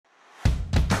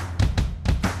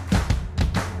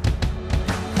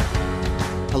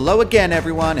Hello again,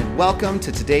 everyone, and welcome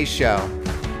to today's show.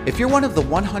 If you're one of the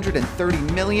 130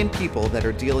 million people that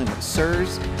are dealing with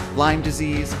SIRS, Lyme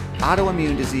disease,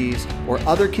 autoimmune disease, or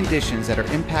other conditions that are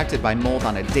impacted by mold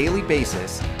on a daily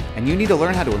basis, and you need to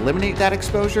learn how to eliminate that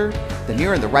exposure, then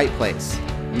you're in the right place.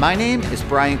 My name is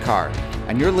Brian Carr,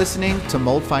 and you're listening to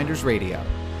Mold Finders Radio.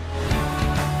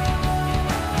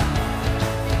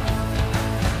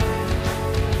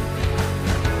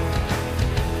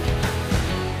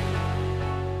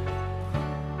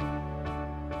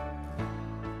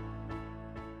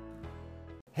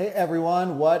 Hey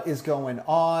everyone, what is going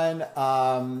on?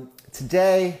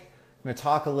 Today, I'm going to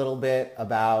talk a little bit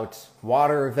about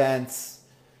water events.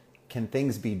 Can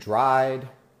things be dried?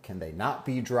 Can they not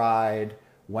be dried?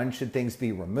 When should things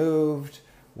be removed?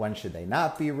 When should they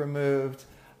not be removed?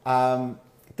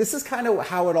 This is kind of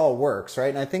how it all works, right?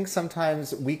 And I think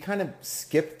sometimes we kind of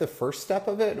skip the first step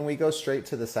of it and we go straight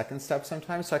to the second step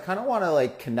sometimes. So I kind of want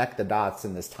to connect the dots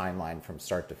in this timeline from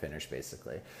start to finish,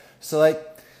 basically. So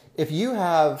if you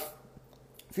have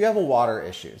a water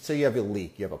issue, so you have a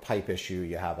leak, you have a pipe issue,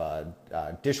 you have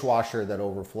a dishwasher that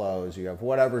overflows, you have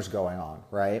whatever's going on,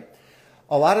 right?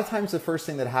 A lot of times the first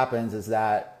thing that happens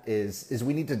is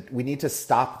we need to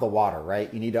stop the water,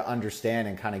 right? You need to understand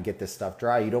and kind of get this stuff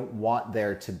dry. You don't want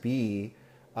there to be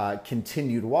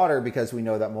continued water because we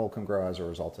know that mold can grow as a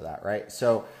result of that, right?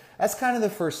 So that's kind of the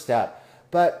first step.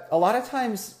 But a lot of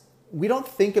times we don't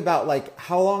think about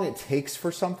how long it takes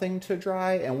for something to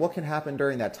dry and what can happen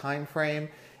during that time frame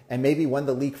and maybe when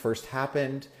the leak first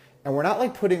happened. And we're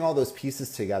not putting all those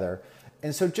pieces together.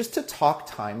 And so just to talk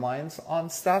timelines on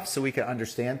stuff so we can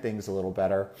understand things a little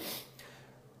better,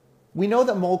 we know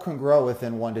that mold can grow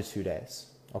within 1 to 2 days,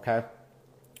 okay?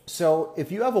 So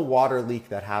if you have a water leak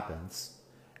that happens,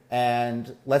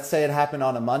 and let's say it happened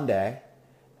on a Monday,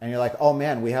 and you're like, oh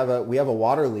man, we have a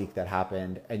water leak that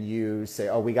happened, and you say,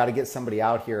 oh, we got to get somebody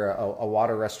out here, a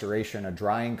water restoration, a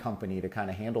drying company to kind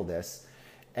of handle this.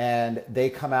 And they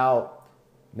come out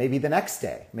maybe the next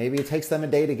day. Maybe it takes them a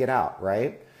day to get out,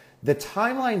 right? The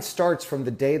timeline starts from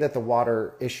the day that the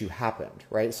water issue happened,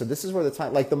 right? So this is where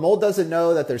the mold doesn't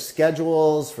know that there's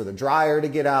schedules for the dryer to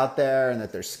get out there and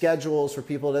that there's schedules for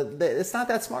people it's not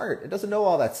that smart. It doesn't know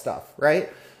all that stuff, right?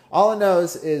 All it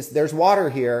knows is there's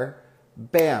water here.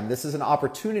 Bam, this is an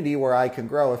opportunity where I can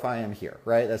grow if I am here,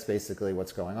 right? That's basically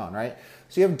what's going on, right?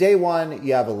 So you have day one,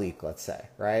 you have a leak, let's say,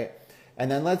 right? And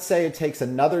then let's say it takes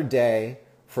another day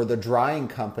for the drying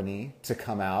company to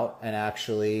come out and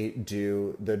actually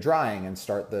do the drying and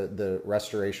start the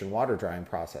restoration water drying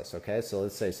process, okay? So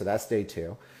let's say, so that's day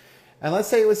two. And let's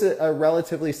say it was a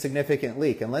relatively significant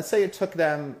leak. And let's say it took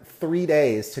them 3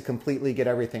 days to completely get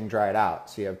everything dried out.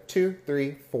 So you have 2,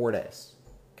 3, 4 days,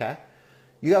 okay?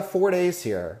 You have 4 days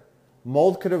here.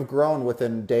 Mold could have grown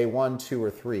within day 1, 2,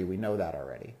 or 3. We know that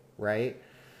already, right?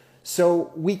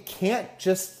 So we can't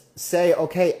just say,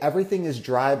 okay, everything is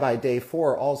dry by day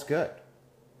 4, all's good.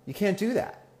 You can't do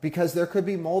that because there could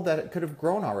be mold that could have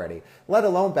grown already, let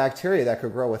alone bacteria that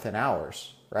could grow within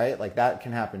hours, right? That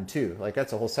can happen too.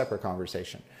 That's a whole separate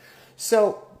conversation.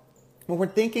 So when we're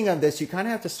thinking of this, you kind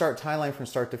of have to start timeline from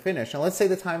start to finish. And let's say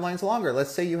the timeline's longer.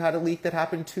 Let's say you had a leak that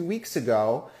happened 2 weeks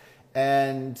ago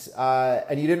and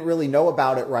you didn't really know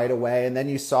about it right away, and then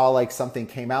you saw something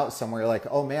came out somewhere, you're like,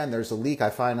 oh man, there's a leak, I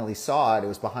finally saw it, it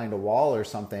was behind a wall or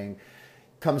something.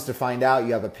 Comes to find out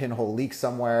you have a pinhole leak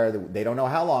somewhere, they don't know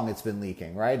how long it's been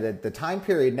leaking, right? The time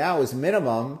period now is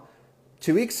minimum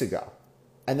 2 weeks ago,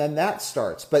 and then that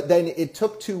starts. But then it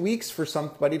took 2 weeks for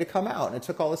somebody to come out, and it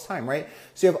took all this time, right?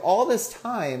 So you have all this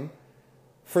time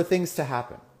for things to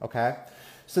happen, okay?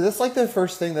 So that's the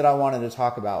first thing that I wanted to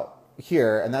talk about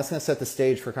here, and that's going to set the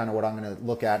stage for kind of what I'm going to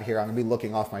look at here. I'm going to be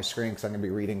looking off my screen because I'm going to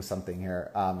be reading something here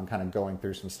and kind of going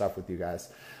through some stuff with you guys.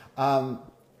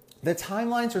 The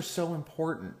timelines are so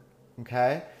important,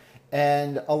 okay?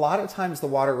 And a lot of times the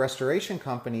water restoration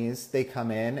companies, they come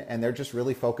in and they're just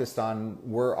really focused on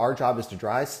our job is to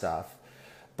dry stuff.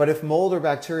 But if mold or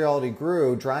bacteria already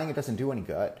grew, drying it doesn't do any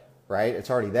good, right? It's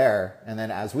already there. And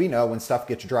then as we know, when stuff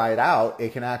gets dried out,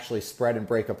 it can actually spread and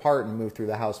break apart and move through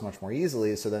the house much more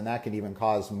easily. So then that can even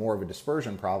cause more of a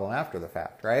dispersion problem after the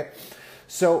fact, right?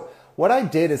 So what I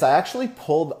did is I actually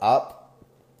pulled up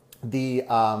the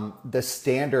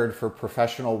standard for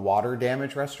professional water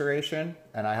damage restoration.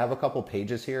 And I have a couple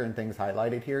pages here and things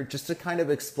highlighted here just to kind of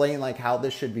explain how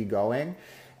this should be going.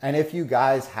 And if you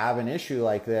guys have an issue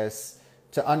like this,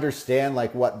 to understand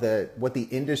what the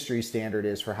industry standard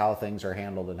is for how things are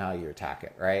handled and how you attack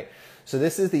it, right? So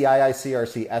this is the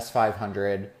IICRC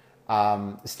S500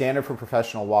 standard for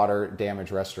professional water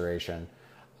damage restoration.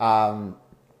 And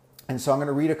so I'm going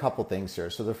to read a couple things here.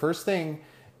 So the first thing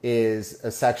is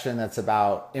a section that's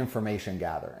about information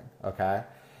gathering, okay?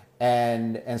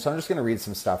 And so I'm just gonna read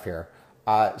some stuff here.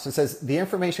 So it says, the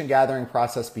information gathering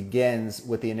process begins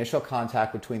with the initial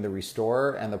contact between the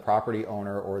restorer and the property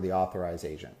owner or the authorized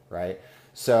agent, right?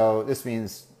 So this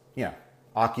means, you know,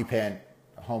 occupant,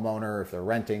 homeowner, if they're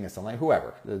renting, it's the land,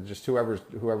 whoever, just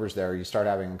whoever's there, you start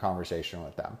having a conversation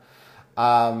with them.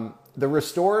 The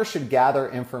restorer should gather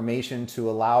information to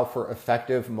allow for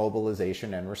effective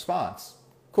mobilization and response.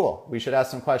 Cool. We should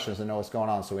ask some questions and know what's going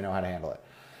on so we know how to handle it.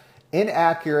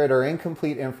 Inaccurate or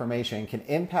incomplete information can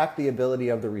impact the ability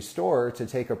of the restorer to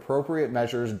take appropriate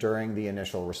measures during the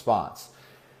initial response.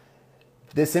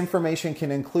 This information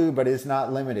can include, but is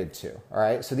not limited to, all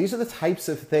right? So these are the types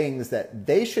of things that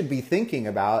they should be thinking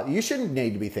about. You shouldn't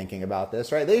need to be thinking about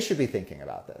this, right? They should be thinking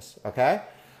about this, okay?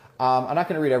 I'm not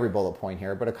gonna read every bullet point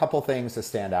here, but a couple things to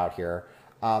stand out here.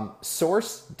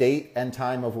 Source, date, and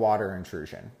time of water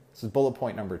intrusion. This is bullet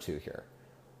point number 2 here.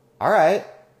 All right.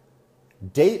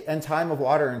 Date and time of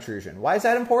water intrusion. Why is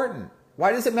that important?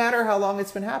 Why does it matter how long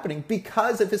it's been happening?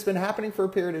 Because if it's been happening for a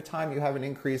period of time, you have an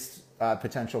increased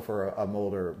potential for a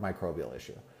mold or microbial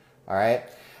issue. All right.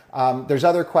 There's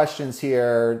other questions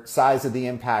here: size of the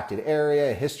impacted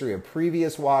area, history of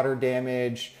previous water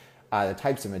damage, the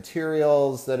types of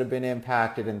materials that have been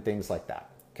impacted, and things like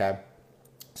that. Okay.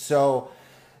 So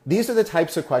these are the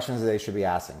types of questions that they should be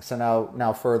asking. So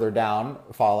now further down,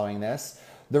 following this,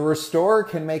 the restorer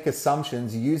can make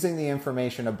assumptions using the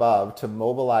information above to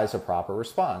mobilize a proper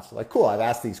response. Like, cool, I've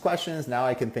asked these questions. Now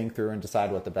I can think through and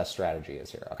decide what the best strategy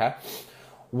is here, okay?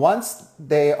 Once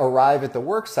they arrive at the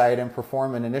work site and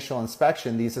perform an initial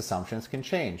inspection, these assumptions can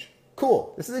change.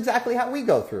 Cool, this is exactly how we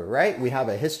go through, right? We have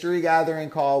a history gathering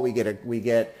call. We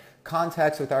get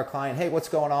context with our client. Hey, what's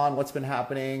going on? What's been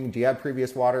happening? Do you have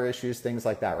previous water issues? Things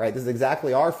like that, right? This is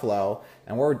exactly our flow,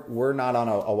 and we're not on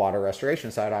a water restoration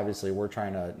side. Obviously, we're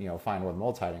trying to find where the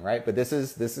mold's hiding, right? But this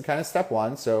is kind of step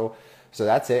 1. So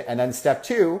that's it. And then step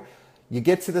 2, you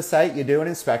get to the site, you do an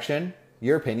inspection.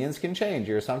 Your opinions can change.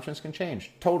 Your assumptions can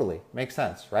change. Totally makes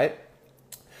sense, right?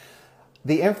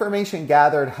 The information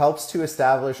gathered helps to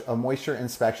establish a moisture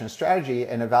inspection strategy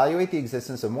and evaluate the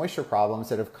existence of moisture problems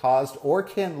that have caused or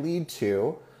can lead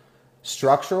to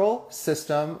structural,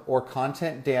 system, or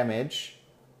content damage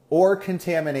or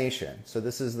contamination. So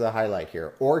this is the highlight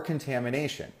here, or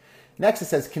contamination. Next, it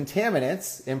says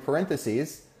contaminants, in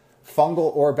parentheses,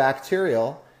 fungal or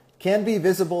bacterial, can be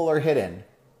visible or hidden.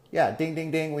 Yeah, ding, ding,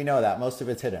 ding, we know that. Most of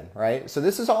it's hidden, right? So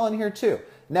this is all in here too.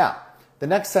 Now, the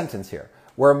next sentence here.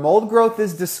 Where mold growth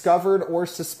is discovered or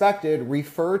suspected,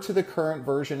 refer to the current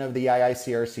version of the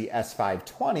IICRC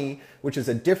S520, which is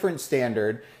a different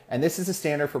standard, and this is a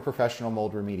standard for professional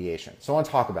mold remediation. So I want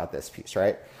to talk about this piece,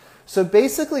 right? So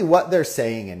basically what they're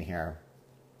saying in here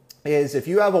is if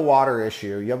you have a water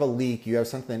issue, you have a leak, you have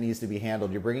something that needs to be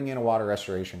handled, you're bringing in a water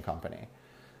restoration company.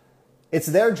 It's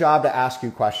their job to ask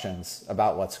you questions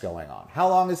about what's going on. How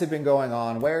long has it been going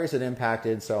on? Where is it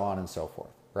impacted? So on and so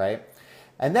forth, right?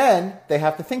 And then they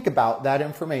have to think about that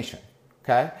information,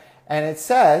 okay? And it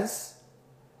says,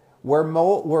 where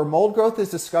mold growth is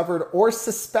discovered or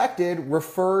suspected,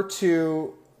 refer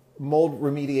to mold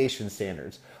remediation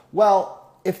standards.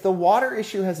 Well, if the water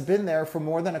issue has been there for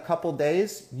more than a couple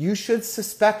days, you should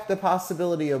suspect the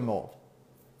possibility of mold.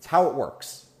 It's how it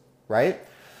works, right?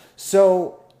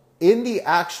 So in the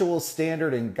actual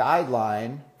standard and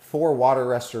guideline for water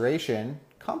restoration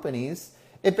companies,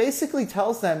 it basically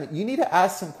tells them you need to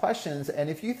ask some questions, and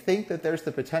if you think that there's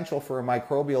the potential for a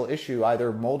microbial issue,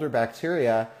 either mold or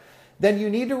bacteria, then you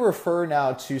need to refer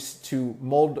now to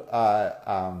mold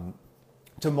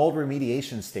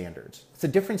remediation standards. It's a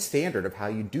different standard of how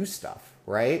you do stuff,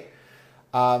 right?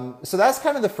 So that's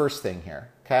kind of the first thing here,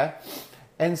 okay?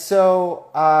 And so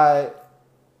I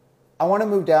want to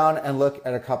move down and look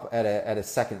at a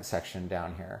second section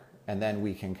down here, and then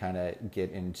we can kind of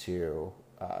get into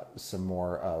some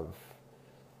more of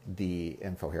the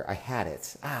info here. I had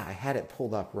it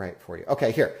pulled up right for you.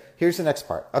 Okay, here's the next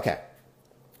part. Okay,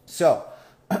 so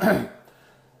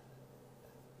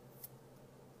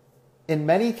in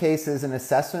many cases, an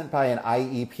assessment by an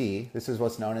IEP, this is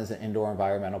what's known as an indoor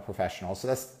environmental professional.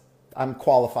 So I'm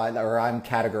qualified, or I'm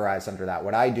categorized under that.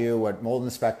 What I do, what mold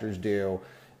inspectors do,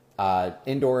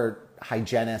 indoor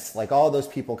hygienists, like all those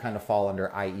people kind of fall under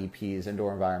IEPs,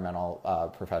 indoor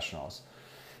environmental professionals.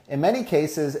 In many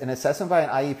cases, an assessment by an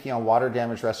IEP on water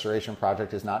damage restoration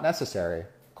project is not necessary.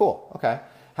 Cool, okay.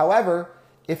 However,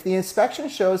 if the inspection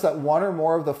shows that one or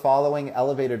more of the following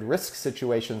elevated risk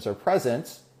situations are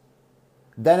present,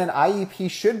 then an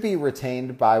IEP should be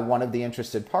retained by one of the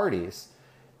interested parties.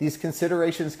 These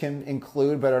considerations can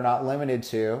include, but are not limited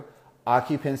to,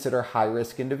 occupants that are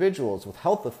high-risk individuals with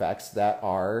health effects that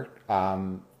are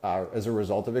as a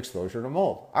result of exposure to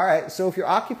mold. All right, so if your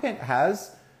occupant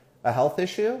has a health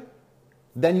issue,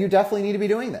 then you definitely need to be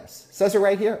doing this. It says it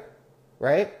right here,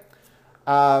 right?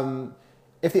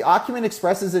 If the occupant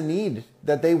expresses a need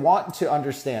that they want to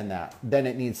understand that, then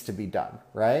it needs to be done,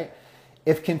 right?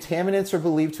 If contaminants are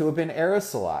believed to have been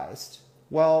aerosolized,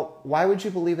 well, why would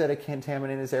you believe that a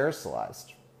contaminant is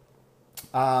aerosolized?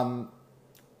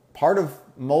 Part of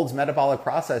mold's metabolic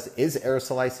process is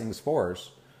aerosolizing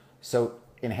spores. So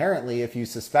inherently, if you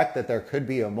suspect that there could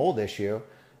be a mold issue,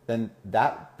 then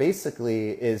that basically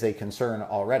is a concern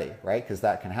already, right? Because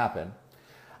that can happen.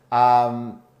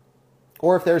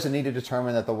 Or if there's a need to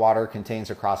determine that the water contains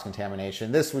a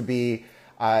cross-contamination, this would be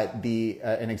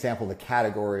an example of the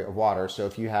category of water. So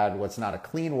if you had what's not a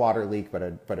clean water leak, but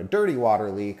a dirty water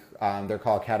leak, they're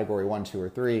called category 1, 2, or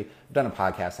 3. I've done a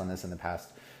podcast on this in the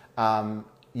past.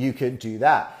 You could do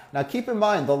that. Now keep in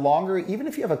mind, the longer, even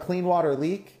if you have a clean water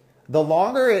leak, the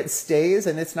longer it stays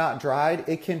and it's not dried,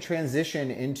 it can transition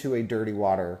into a dirty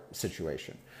water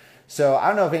situation. So I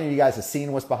don't know if any of you guys have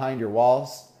seen what's behind your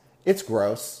walls. It's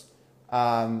gross.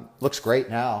 Looks great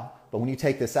now. But when you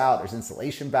take this out, there's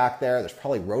insulation back there. There's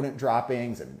probably rodent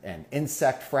droppings and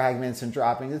insect fragments and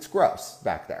droppings. It's gross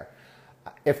back there.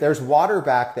 If there's water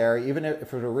back there, even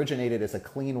if it originated as a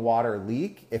clean water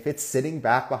leak, if it's sitting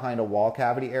back behind a wall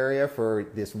cavity area for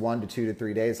this 1 to 2 to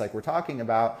 3 days like we're talking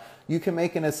about, you can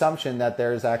make an assumption that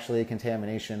there's actually a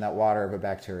contamination in that water of a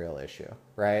bacterial issue,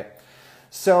 right?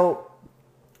 So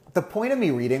the point of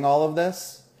me reading all of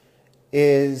this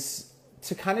is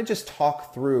to kind of just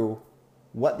talk through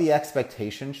what the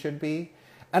expectation should be.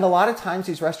 And a lot of times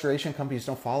these restoration companies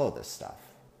don't follow this stuff,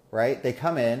 right? They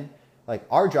come in, like,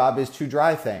 our job is to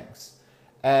dry things.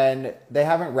 And they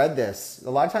haven't read this.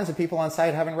 A lot of times the people on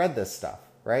site haven't read this stuff,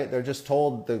 right? They're just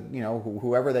told,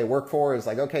 whoever they work for is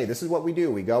like, okay, this is what we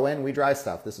do. We go in, we dry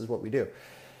stuff. This is what we do.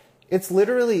 It's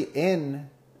literally in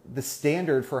the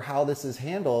standard for how this is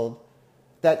handled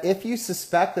that if you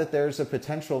suspect that there's a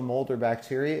potential mold or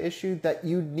bacteria issue, that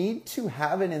you need to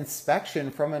have an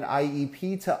inspection from an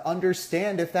IEP to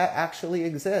understand if that actually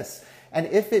exists. And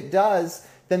if it does,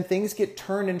 then things get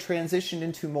turned and transitioned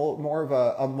into more of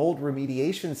a mold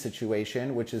remediation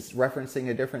situation, which is referencing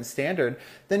a different standard,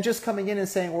 than just coming in and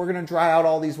saying, we're going to dry out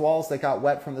all these walls that got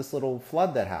wet from this little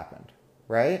flood that happened,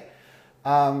 right?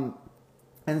 And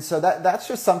so that's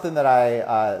just something that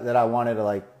I wanted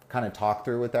to kind of talk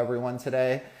through with everyone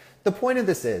today. The point of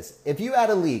this is, if you had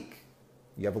a leak,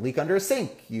 you have a leak under a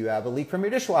sink, you have a leak from your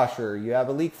dishwasher, you have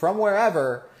a leak from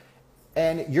wherever,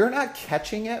 and you're not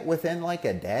catching it within like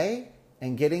a day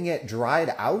and getting it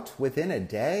dried out within a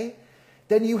day,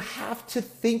 then you have to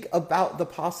think about the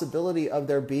possibility of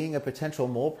there being a potential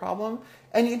mold problem,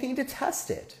 and you need to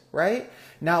test it, right?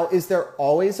 Now, is there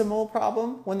always a mold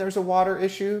problem when there's a water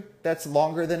issue that's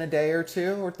longer than a day or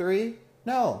 2 or 3?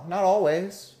 No, not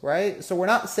always, right? So we're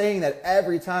not saying that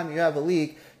every time you have a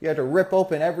leak, you have to rip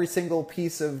open every single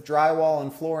piece of drywall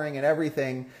and flooring and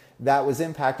everything that was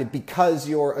impacted because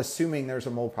you're assuming there's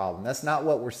a mold problem. That's not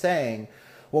what we're saying.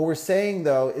 What we're saying,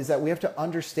 though, is that we have to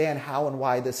understand how and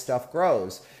why this stuff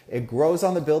grows. It grows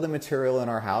on the building material in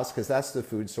our house because that's the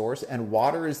food source, and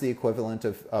water is the equivalent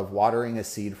of watering a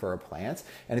seed for a plant.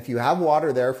 And if you have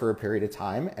water there for a period of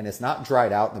time and it's not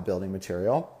dried out in the building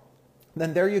material,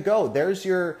 then there you go. There's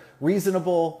your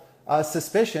reasonable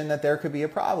suspicion that there could be a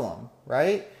problem,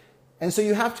 right? And so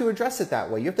you have to address it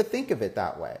that way. You have to think of it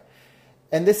that way.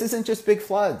 And this isn't just big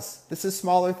floods. This is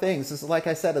smaller things. This is, like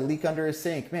I said, a leak under a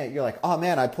sink. Man, you're like, oh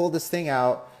man, I pulled this thing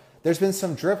out. There's been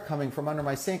some drip coming from under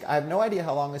my sink. I have no idea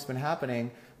how long it's been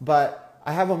happening, but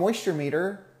I have a moisture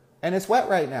meter and it's wet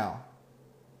right now.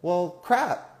 Well,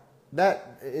 crap.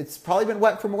 It's probably been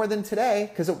wet for more than today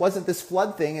because it wasn't this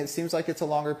flood thing. It seems like it's a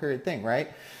longer period thing, right?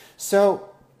 So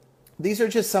these are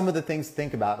just some of the things to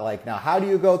think about. Like, now, how do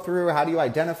you go through? How do you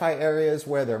identify areas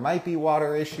where there might be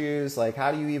water issues? Like,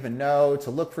 how do you even know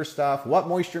to look for stuff? What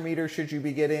moisture meter should you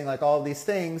be getting? Like, all of these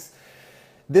things.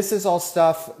 This is all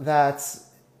stuff that's,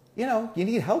 you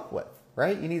need help with,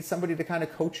 right? You need somebody to kind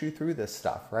of coach you through this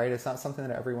stuff, right? It's not something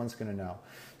that everyone's going to know.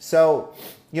 So,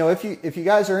 if you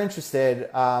guys are interested,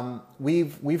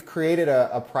 we've created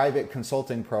a private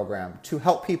consulting program to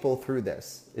help people through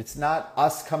this. It's not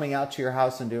us coming out to your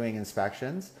house and doing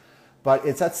inspections, but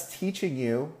it's us teaching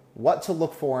you what to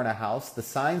look for in a house, the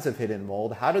signs of hidden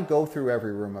mold, how to go through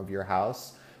every room of your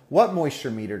house, what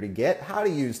moisture meter to get, how to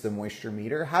use the moisture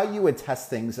meter, how you would test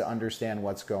things to understand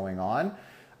what's going on.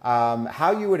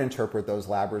 how you would interpret those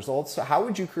lab results. So how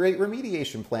would you create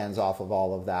remediation plans off of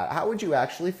all of that? How would you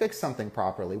actually fix something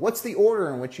properly? What's the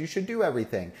order in which you should do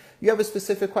everything? You have a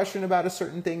specific question about a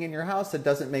certain thing in your house that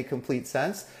doesn't make complete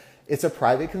sense. It's a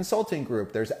private consulting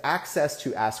group. There's access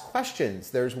to ask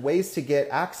questions. There's ways to get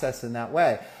access in that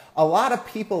way. A lot of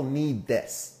people need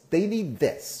this. They need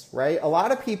this, right? A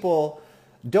lot of people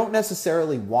don't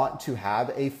necessarily want to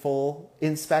have a full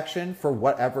inspection for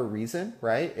whatever reason,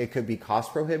 right? It could be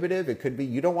cost prohibitive. It could be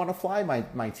you don't want to fly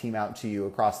my team out to you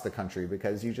across the country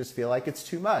because you just feel like it's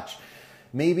too much.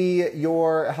 Maybe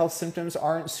your health symptoms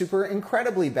aren't super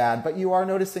incredibly bad, but you are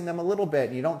noticing them a little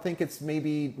bit. You don't think it's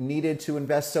maybe needed to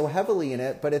invest so heavily in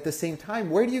it, but at the same time,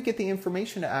 where do you get the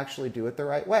information to actually do it the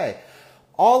right way?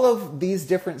 All of these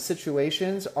different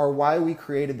situations are why we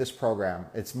created this program.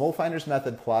 It's MoleFinder's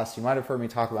Method Plus. You might have heard me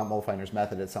talk about MoleFinder's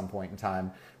Method at some point in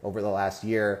time over the last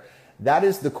year. That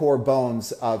is the core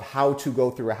bones of how to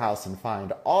go through a house and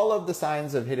find all of the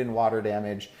signs of hidden water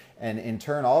damage, and in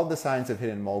turn, all of the signs of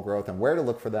hidden mold growth and where to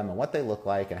look for them and what they look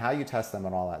like and how you test them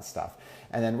and all that stuff.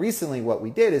 And then recently what we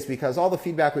did is, because all the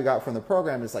feedback we got from the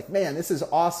program is like, man, this is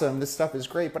awesome. This stuff is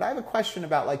great. But I have a question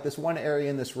about like this one area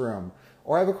in this room,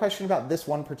 or I have a question about this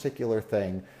one particular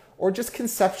thing, or just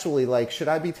conceptually, like, should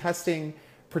I be testing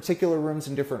particular rooms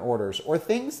in different orders, or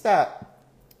things that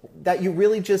you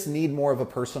really just need more of a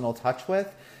personal touch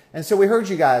with. And so we heard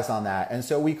you guys on that. And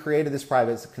so we created this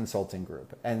private consulting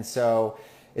group. And so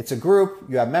it's a group,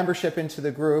 you have membership into the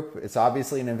group. It's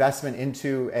obviously an investment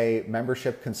into a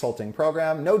membership consulting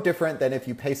program, no different than if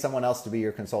you pay someone else to be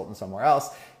your consultant somewhere else,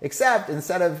 except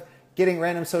instead of getting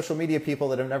random social media people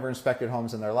that have never inspected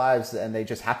homes in their lives and they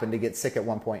just happen to get sick at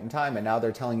one point in time and now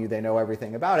they're telling you they know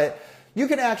everything about it, you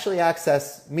can actually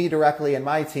access me directly and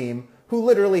my team, who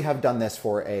literally have done this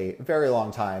for a very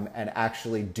long time and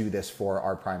actually do this for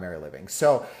our primary living.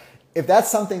 So if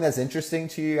that's something that's interesting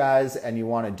to you guys and you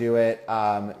want to do it,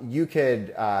 you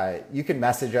can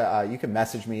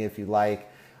message me if you like.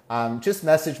 Just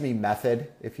message me method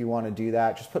if you want to do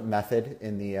that. Just put method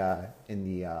in the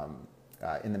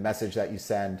message that you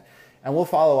send, and we'll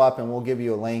follow up and we'll give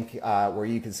you a link where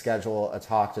you can schedule a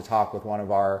talk with one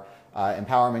of our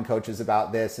empowerment coaches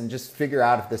about this and just figure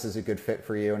out if this is a good fit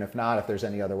for you, and if not, if there's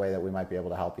any other way that we might be able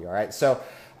to help you. All right. So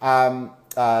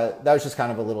that was just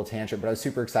kind of a little tangent, but I was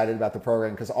super excited about the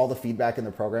program because all the feedback in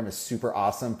the program is super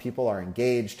awesome. People are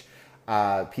engaged.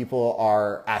 People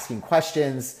are asking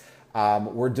questions.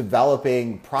 We're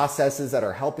developing processes that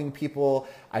are helping people.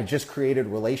 I just created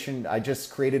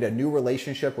a new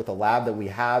relationship with a lab that we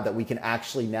have that we can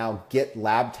actually now get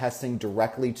lab testing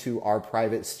directly to our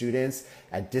private students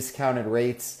at discounted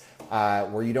rates,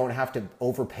 where you don't have to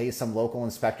overpay some local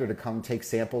inspector to come take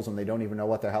samples when they don't even know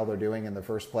what the hell they're doing in the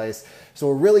first place. So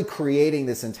we're really creating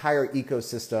this entire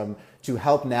ecosystem to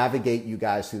help navigate you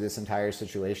guys through this entire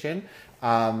situation.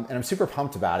 And I'm super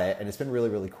pumped about it, and it's been really,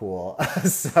 really cool.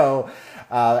 So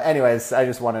anyways, I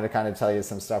just wanted to kind of tell you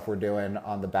some stuff we're doing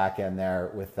on the back end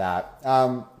there with that.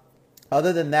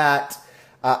 Other than that,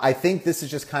 I think this is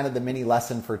just kind of the mini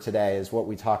lesson for today is what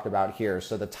we talked about here.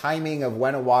 So the timing of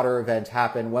when a water event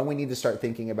happened, when we need to start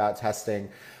thinking about testing.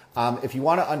 If you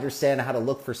want to understand how to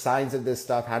look for signs of this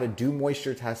stuff, how to do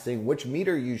moisture testing, which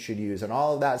meter you should use, and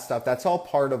all of that stuff, that's all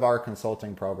part of our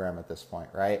consulting program at this point,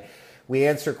 right? We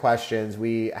answer questions.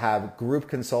 We have group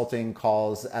consulting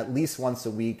calls at least once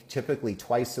a week, typically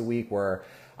twice a week, where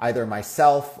either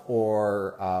myself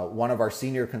or one of our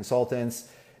senior consultants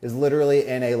is literally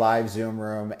in a live Zoom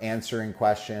room answering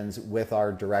questions with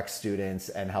our direct students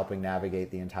and helping navigate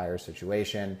the entire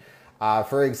situation.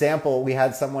 For example, we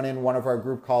had someone in one of our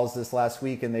group calls this last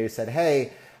week and they said,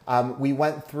 hey, we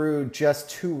went through just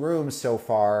 2 rooms so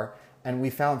far and we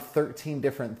found 13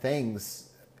 different things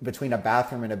between a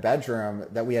bathroom and a bedroom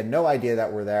that we had no idea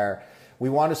that were there. We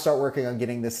want to start working on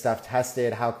getting this stuff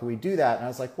tested. How can we do that? And I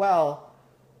was like, well,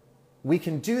 we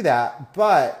can do that,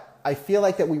 but I feel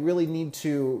like that we really need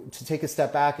to take a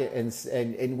step back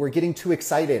and we're getting too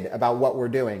excited about what we're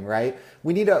doing, right?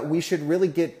 We should really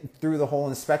get through the whole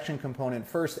inspection component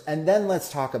first, and then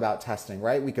let's talk about testing,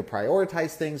 right? We could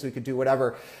prioritize things, we could do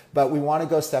whatever, but we want to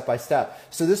go step by step.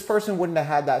 So this person wouldn't have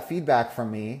had that feedback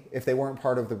from me if they weren't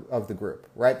part of the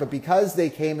group, right? But because they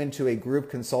came into a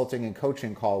group consulting and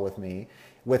coaching call with me,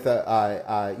 with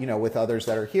with others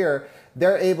that are here,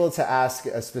 they're able to ask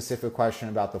a specific question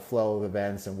about the flow of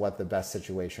events and what the best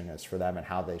situation is for them and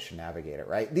how they should navigate it,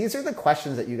 right? These are the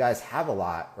questions that you guys have a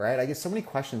lot, right? I get so many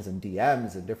questions in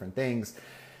DMs and different things.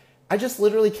 I just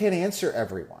literally can't answer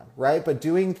everyone, right? But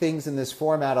doing things in this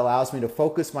format allows me to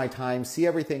focus my time, see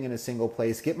everything in a single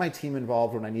place, get my team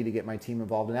involved when I need to get my team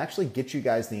involved, and actually get you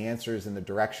guys the answers and the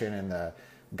direction and the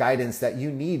guidance that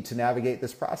you need to navigate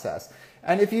this process.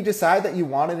 And if you decide that you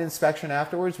want an inspection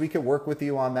afterwards, we could work with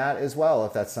you on that as well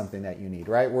if that's something that you need,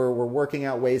 right? We're working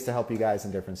out ways to help you guys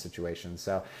in different situations.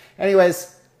 So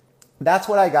anyways, that's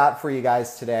what I got for you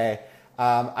guys today.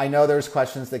 I know there's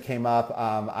questions that came up.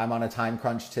 I'm on a time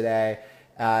crunch today.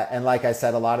 And like I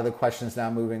said, a lot of the questions now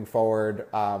moving forward,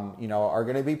 are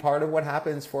going to be part of what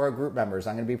happens for our group members.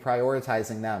 I'm going to be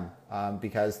prioritizing them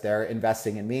because they're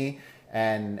investing in me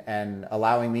and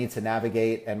allowing me to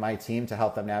navigate and my team to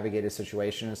help them navigate a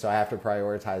situation. So I have to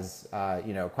prioritize,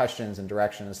 questions and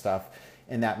direction and stuff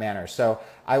in that manner. So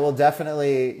I will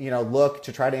definitely, look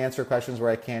to try to answer questions where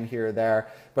I can here or there.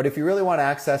 But if you really want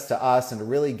access to us and to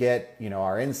really get,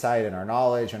 our insight and our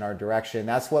knowledge and our direction,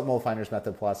 that's what Mold Finders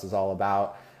Method Plus is all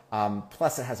about.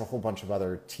 Plus it has a whole bunch of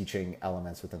other teaching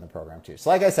elements within the program too. So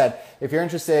like I said, if you're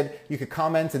interested, you could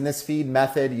comment in this feed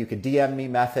method, you could DM me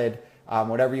method,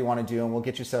 whatever you want to do, and we'll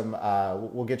get you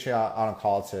we'll get you on a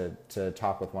call to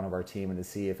talk with one of our team and to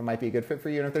see if it might be a good fit for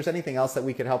you. And if there's anything else that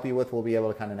we could help you with, we'll be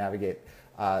able to kind of navigate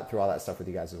through all that stuff with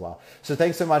you guys as well. So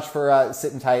thanks so much for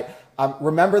sitting tight.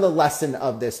 Remember the lesson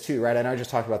of this too, right? I know I just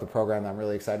talked about the program that I'm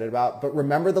really excited about, but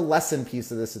remember the lesson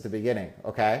piece of this at the beginning,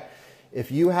 okay? If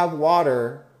you have a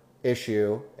water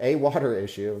issue, let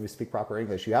me speak proper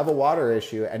English, you have a water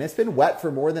issue and it's been wet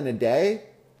for more than a day,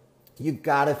 you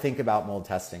got to think about mold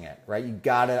testing it, right? You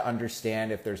got to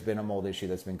understand if there's been a mold issue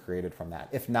that's been created from that.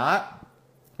 If not,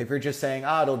 if you're just saying,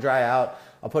 it'll dry out,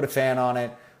 I'll put a fan on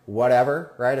it,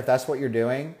 whatever, right? If that's what you're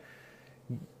doing,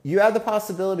 you have the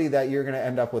possibility that you're going to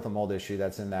end up with a mold issue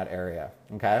that's in that area,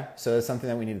 okay? So it's something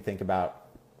that we need to think about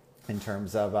in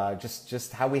terms of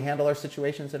just how we handle our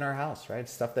situations in our house, right?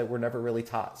 Stuff that we're never really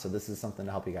taught. So this is something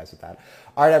to help you guys with that.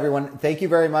 All right, everyone. Thank you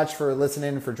very much for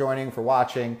listening, for joining, for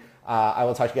watching. I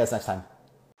will talk to you guys next time.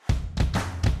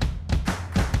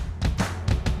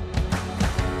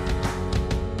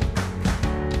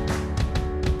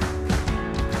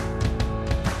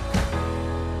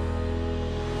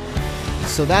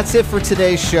 So that's it for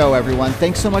today's show, everyone.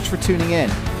 Thanks so much for tuning in.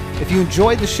 If you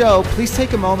enjoyed the show, please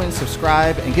take a moment and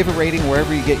subscribe and give a rating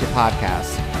wherever you get your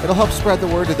podcasts. It'll help spread the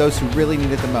word to those who really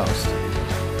need it the most.